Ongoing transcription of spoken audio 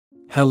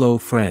Hello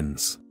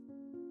friends.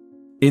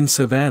 In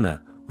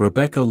Savannah,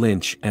 Rebecca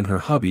Lynch and her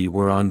hubby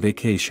were on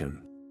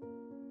vacation.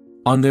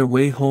 On their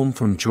way home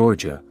from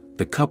Georgia,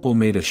 the couple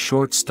made a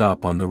short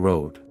stop on the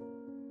road.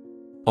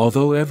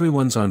 Although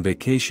everyone's on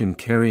vacation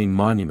carrying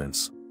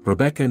monuments,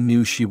 Rebecca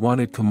knew she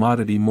wanted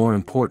commodity more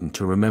important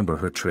to remember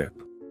her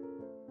trip.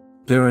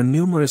 There are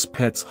numerous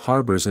pets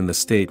harbors in the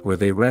state where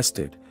they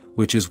rested,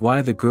 which is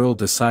why the girl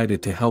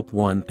decided to help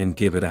one and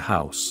give it a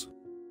house.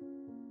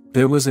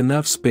 There was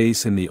enough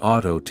space in the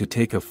auto to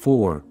take a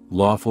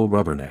lawful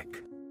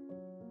rubberneck.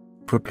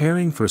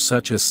 Preparing for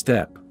such a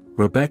step,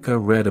 Rebecca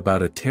read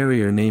about a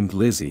terrier named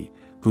Lizzie,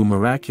 who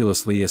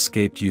miraculously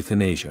escaped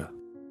euthanasia.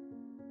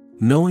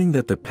 Knowing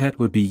that the pet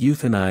would be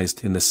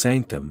euthanized in the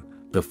sanctum,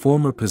 the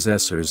former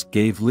possessors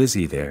gave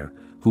Lizzie there,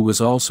 who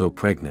was also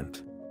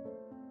pregnant.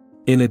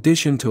 In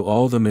addition to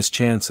all the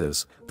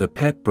mischances, the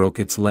pet broke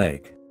its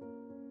leg.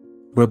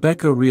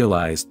 Rebecca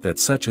realized that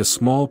such a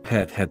small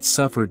pet had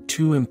suffered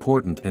too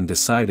important and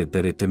decided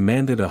that it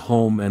demanded a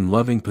home and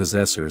loving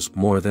possessors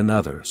more than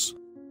others.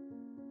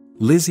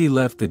 Lizzie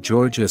left the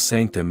Georgia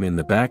sanctum in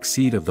the back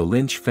seat of the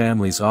Lynch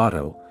family's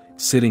auto,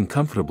 sitting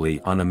comfortably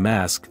on a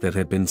mask that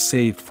had been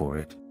saved for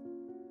it.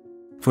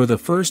 For the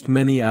first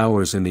many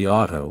hours in the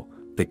auto,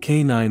 the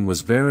canine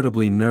was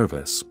veritably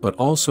nervous but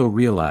also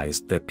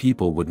realized that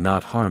people would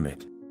not harm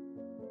it.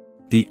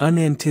 The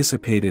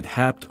unanticipated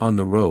happened on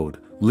the road.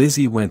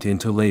 Lizzie went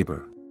into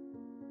labor.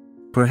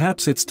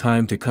 Perhaps its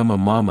time to come a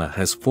mama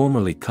has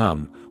formally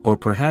come, or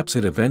perhaps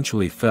it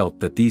eventually felt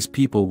that these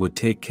people would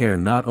take care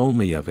not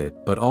only of it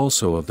but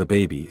also of the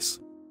babies.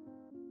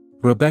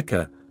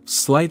 Rebecca,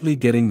 slightly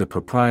getting the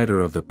proprietor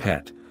of the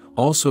pet,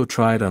 also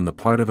tried on the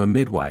part of a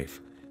midwife,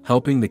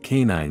 helping the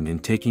canine in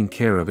taking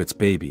care of its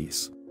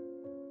babies.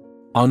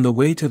 On the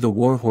way to the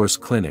Warhorse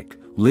Clinic,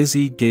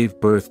 Lizzie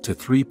gave birth to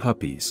 3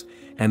 puppies,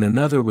 and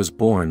another was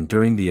born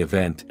during the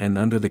event and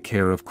under the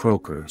care of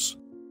croakers.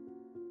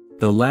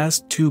 The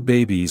last 2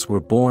 babies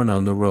were born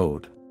on the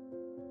road.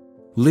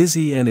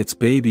 Lizzie and its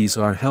babies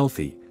are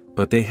healthy,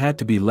 but they had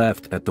to be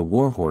left at the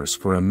Warhorse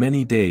for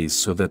many days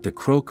so that the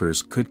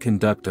croakers could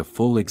conduct a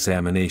full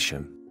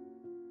examination.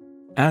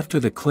 After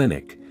the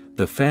clinic,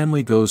 the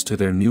family goes to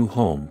their new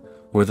home,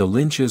 where the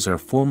Lynches are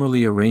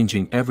formally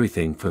arranging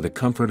everything for the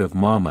comfort of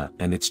Mama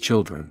and its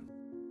children.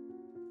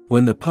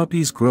 When the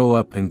puppies grow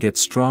up and get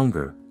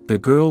stronger, the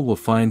girl will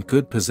find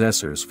good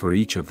possessors for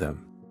each of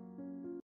them.